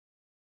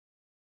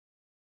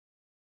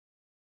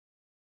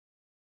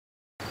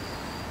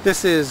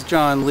This is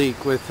John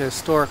Leake with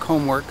Historic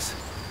Homeworks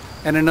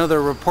and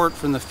another report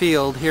from the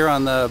field here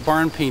on the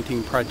barn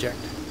painting project.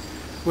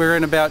 We're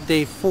in about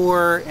day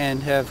 4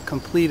 and have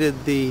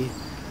completed the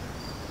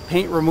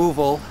paint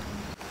removal.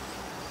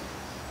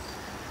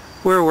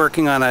 We're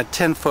working on a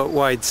 10-foot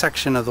wide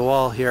section of the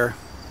wall here.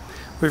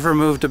 We've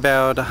removed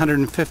about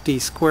 150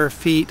 square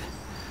feet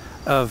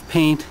of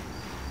paint.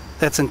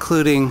 That's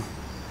including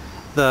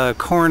the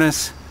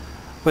cornice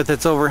with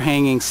its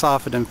overhanging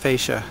soffit and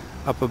fascia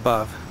up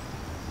above.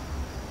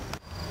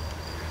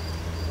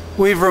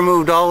 We've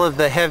removed all of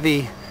the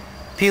heavy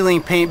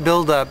peeling paint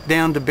buildup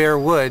down to bare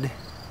wood,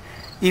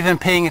 even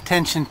paying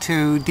attention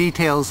to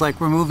details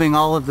like removing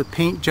all of the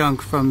paint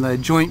junk from the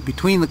joint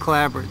between the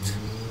clapboards.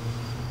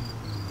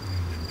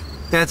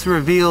 That's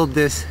revealed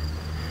this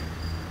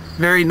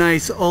very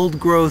nice old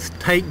growth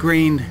tight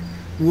grained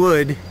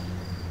wood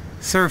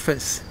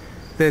surface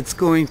that's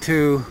going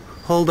to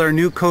hold our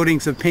new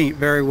coatings of paint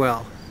very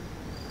well.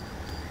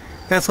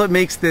 That's what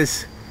makes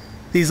these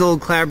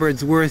old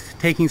clapboards worth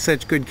taking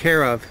such good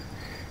care of,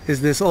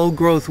 is this old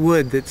growth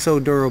wood that's so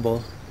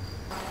durable.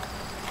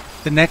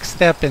 The next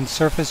step in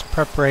surface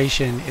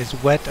preparation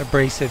is wet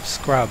abrasive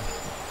scrub.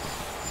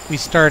 We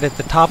start at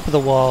the top of the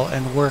wall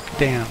and work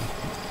down.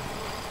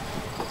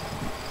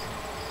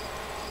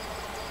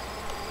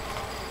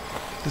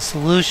 The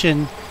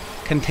solution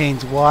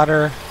contains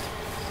water,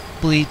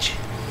 bleach,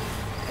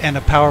 and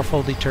a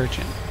powerful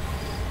detergent.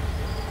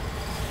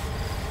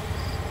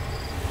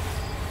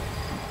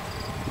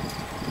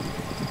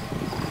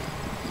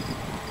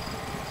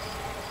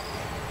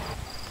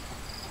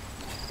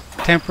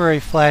 Temporary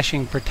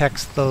flashing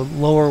protects the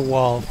lower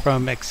wall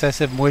from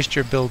excessive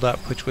moisture buildup,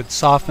 which would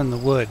soften the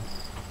wood.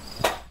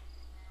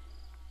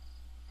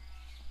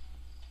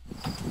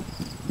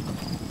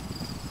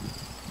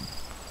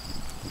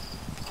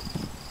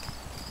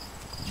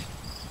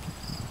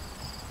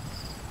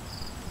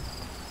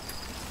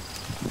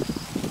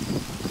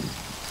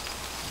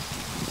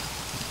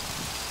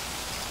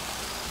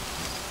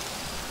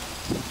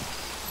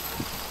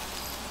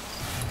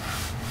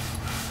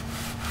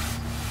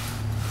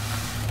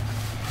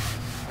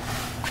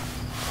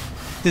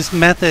 This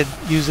method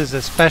uses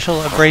a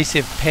special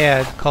abrasive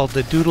pad called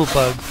the Doodle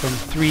Bug from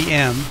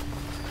 3M.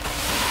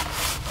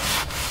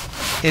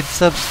 It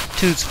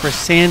substitutes for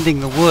sanding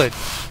the wood.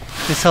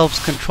 This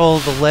helps control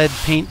the lead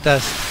paint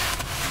dust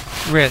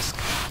risk.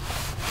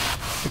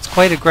 It's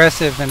quite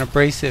aggressive and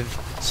abrasive,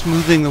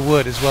 smoothing the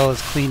wood as well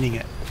as cleaning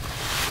it.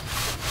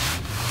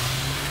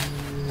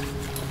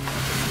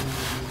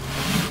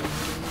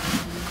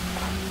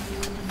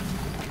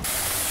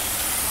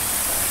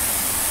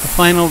 The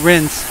final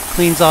rinse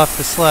cleans off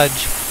the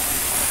sludge,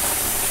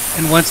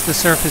 and once the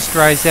surface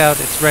dries out,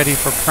 it's ready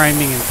for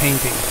priming and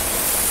painting.